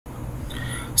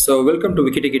So welcome to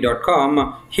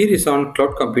wikitechie.com. Here is on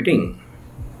cloud computing.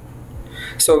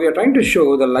 So we are trying to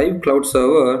show the live cloud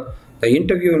server, the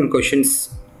interview and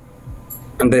questions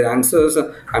and their answers,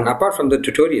 and apart from the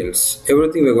tutorials,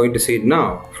 everything we are going to see it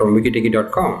now from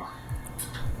wikitechie.com.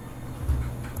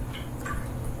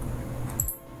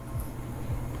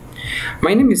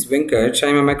 My name is Venkat. I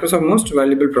am a Microsoft Most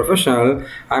Valuable Professional.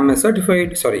 I am a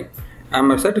certified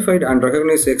and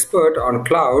recognized expert on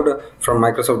cloud from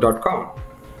Microsoft.com.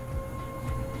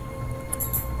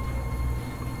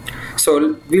 So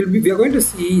we are going to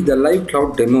see the live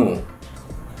cloud demo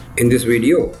in this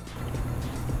video.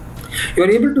 You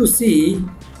are able to see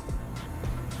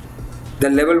the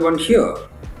level 1 here.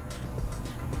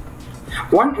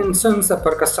 One instance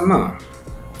per customer.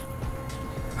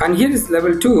 And here is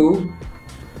level 2,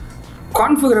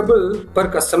 configurable per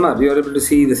customer. You are able to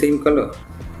see the same color.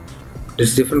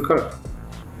 This different color.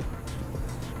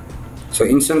 So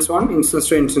instance 1, instance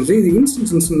 2, instance 3, the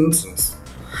instance.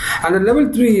 And the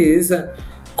level 3 is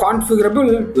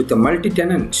configurable with a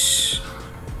multi-tenant.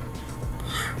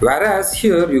 Whereas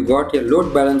here you got a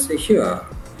load balancer here.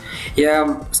 A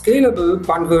scalable,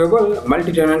 configurable,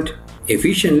 multi-tenant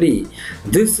efficiently.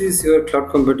 This is your cloud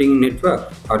computing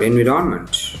network or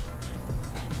environment.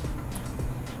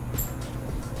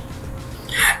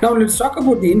 Now let's talk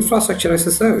about the infrastructure as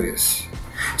a service.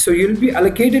 So you'll be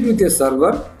allocated with your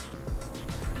server,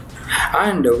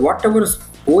 and whatever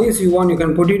OS you want you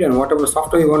can put it, and whatever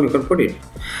software you want you can put it.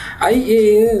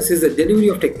 IaaS is the delivery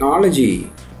of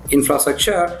technology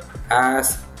infrastructure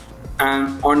as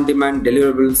an on-demand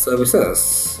deliverable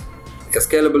services, a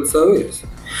scalable service.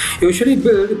 Usually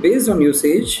built based on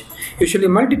usage. Usually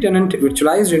multi-tenant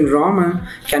virtualized environment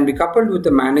can be coupled with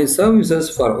the managed services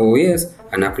for OS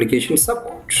and application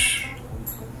support.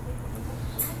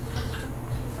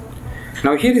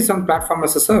 Now here is some platform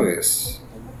as a service.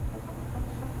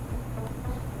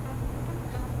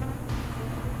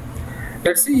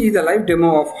 Let's see the live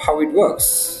demo of how it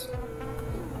works.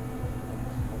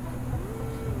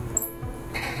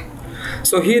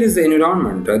 So here is the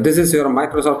environment. This is your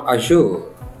Microsoft Azure,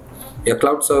 a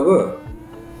cloud server.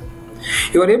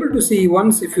 You are able to see,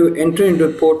 once if you enter into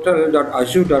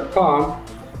portal.azure.com,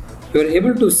 you are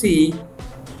able to see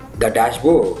the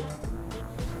dashboard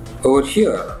over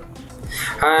here.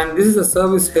 And this is the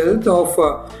service health of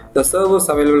the servers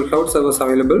available, cloud servers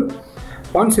available.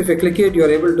 Once if you click it, you are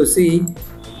able to see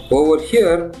over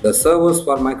here the servers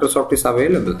for Microsoft is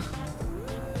available.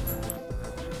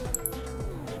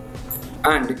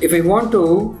 And if I want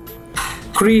to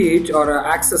create or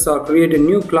access or create a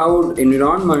new cloud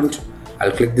environment,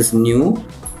 I'll click this new.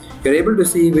 You're able to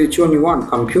see which one you want: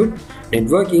 compute,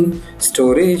 networking,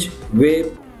 storage,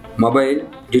 web, mobile,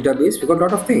 database. We got a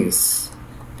lot of things.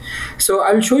 So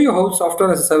I'll show you how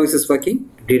software as a service is working.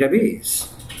 Database.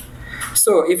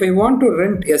 So if I want to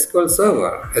rent SQL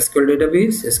server, SQL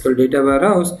database, SQL data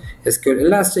warehouse, SQL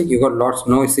Elastic, you got lots,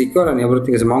 NoSQL, and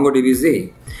everything is MongoDB is there.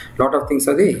 Lot of things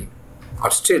are there. Or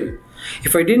still,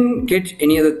 if I didn't get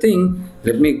any other thing,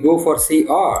 let me go for see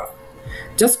all.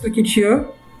 Just click it here.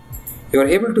 You are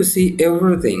able to see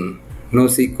everything.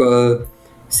 NoSQL,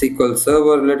 SQL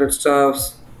server related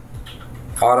stuffs,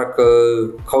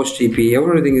 Oracle, CouchDB,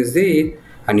 everything is there,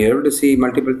 and you're able to see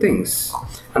multiple things.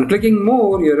 And clicking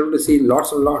more, you're able to see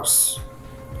lots and lots.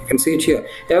 You can see it here.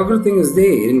 Everything is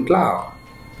there in cloud.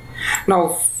 Now,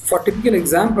 for typical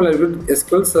example, I will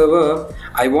SQL server.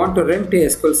 I want to rent a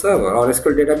SQL server or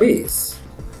SQL database.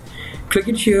 Click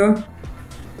it here.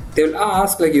 They will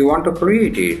ask like you want to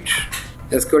create it.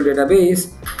 SQL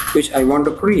database which I want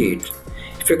to create.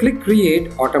 If you click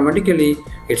create, automatically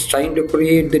it's trying to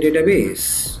create the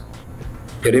database.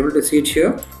 You're able to see it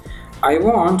here. I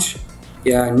want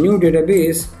a new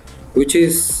database which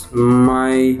is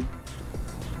my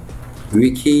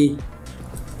wikitechie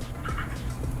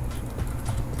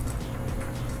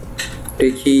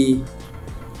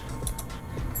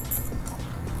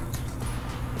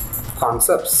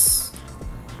concepts.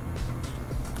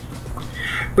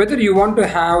 Whether you want to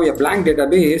have a blank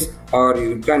database or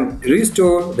you can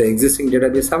restore the existing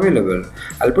database available.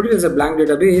 I'll put it as a blank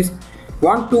database.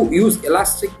 Want to use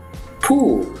Elastic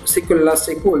Pool, SQL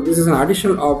Elastic Pool. This is an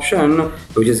additional option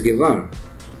which is given.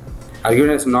 I'll give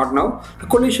it as not now. The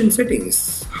collation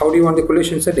settings. How do you want the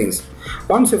collation settings?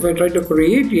 Once if I try to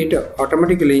create it,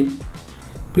 automatically,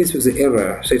 please fix the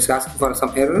error. So it's asking for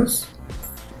some errors.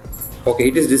 Okay,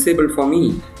 it is disabled for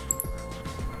me.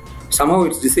 Somehow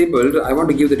it's disabled. I want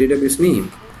to give the database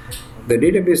name. The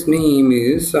database name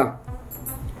is,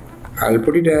 I'll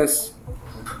put it as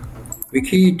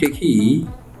wikitechie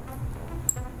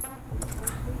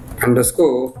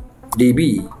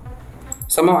 _db.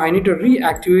 Somehow I need to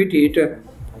reactivate it.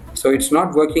 So it's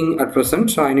not working at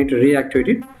present, so I need to reactivate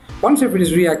it. Once if it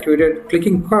is reactivated,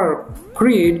 clicking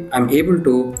create, I'm able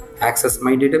to access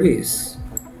my database.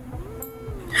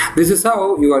 This is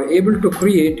how you are able to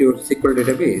create your SQL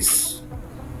database.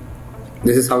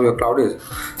 This is how your cloud is.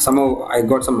 Somehow I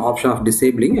got some option of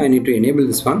disabling. I need to enable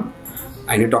this one.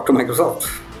 I need to talk to Microsoft.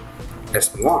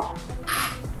 Let's move on.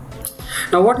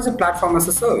 Now what is a platform as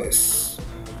a service?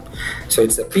 So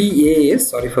it's a PaaS,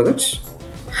 sorry for that.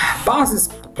 PaaS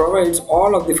provides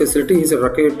all of the facilities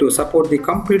required to support the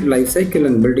complete life cycle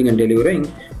in building and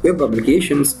delivering web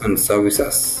applications and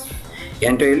services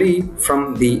entirely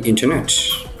from the internet.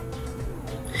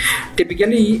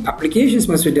 Typically, applications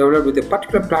must be developed with a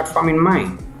particular platform in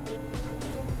mind.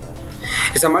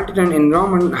 It's a multi-tenant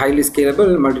environment, highly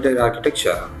scalable, multi-tenant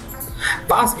architecture.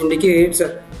 PaaS indicates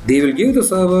they will give the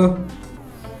server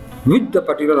with the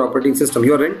particular operating system.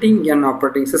 You are renting an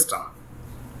operating system.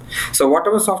 So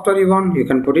whatever software you want, you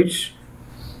can put it.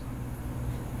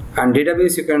 And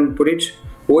database, you can put it.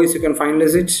 OS, you can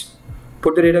finalize it.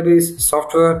 Put the database,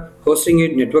 software, hosting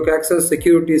it, network access,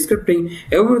 security, scripting,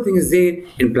 everything is there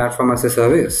in platform as a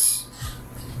service.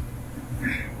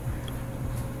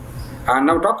 And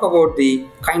now talk about the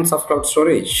kinds of cloud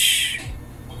storage.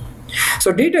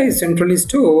 So data is centrally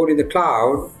stored in the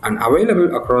cloud and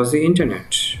available across the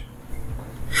internet.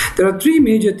 There are three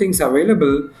major things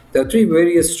available. There are three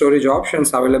various storage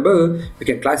options available. We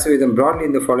can classify them broadly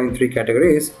in the following three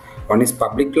categories. One is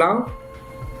public cloud.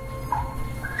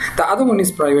 The other one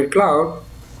is private cloud,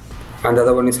 and the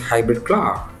other one is hybrid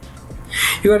cloud.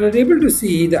 You are able to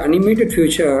see the animated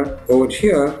future over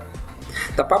here.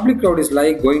 The public cloud is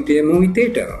like going to a movie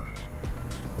theater.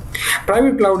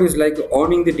 Private cloud is like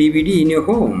owning the DVD in your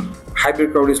home.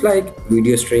 Hybrid cloud is like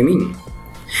video streaming.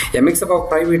 A mix of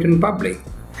private and public.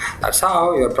 That's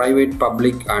how your private,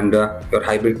 public, and your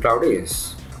hybrid cloud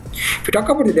is. If you talk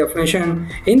about the definition,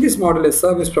 in this model, a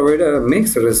service provider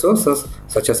makes resources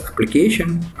such as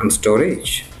application and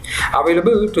storage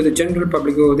available to the general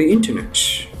public over the internet.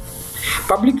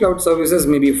 Public cloud services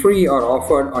may be free or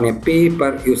offered on a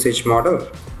pay-per-usage model.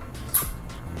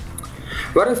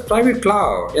 Whereas private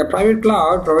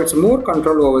cloud provides more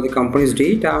control over the company's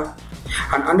data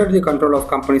and under the control of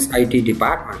company's IT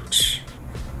department.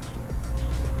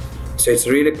 So it's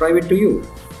really private to you.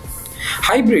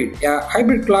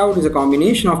 Hybrid cloud is a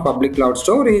combination of public cloud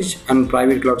storage and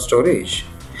private cloud storage,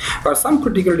 where some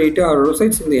critical data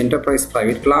resides in the enterprise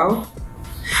private cloud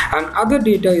and other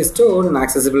data is stored and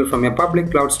accessible from a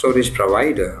public cloud storage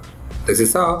provider. This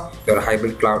is how your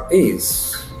hybrid cloud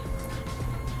is.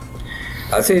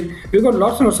 That's it. We've got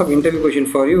lots and lots of interview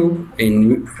questions for you.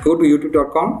 Go to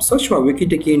youtube.com, search for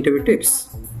WikiTechie interview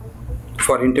tips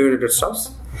for interview related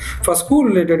stuffs. For school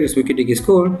related, it's WikiTechie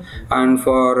School, and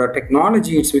for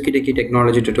technology, it's WikiTechie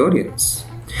Technology Tutorials.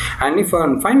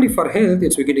 And finally for health,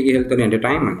 it's WikiTechie Health and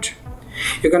Entertainment.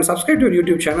 You can subscribe to our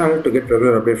YouTube channel to get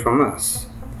regular updates from us.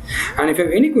 And if you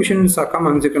have any questions or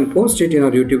comments, you can post it in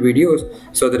our YouTube videos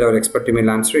so that our expert team will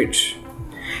answer it.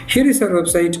 Here is our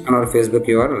website and our Facebook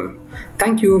URL.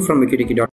 Thank you from WikiTechie.com.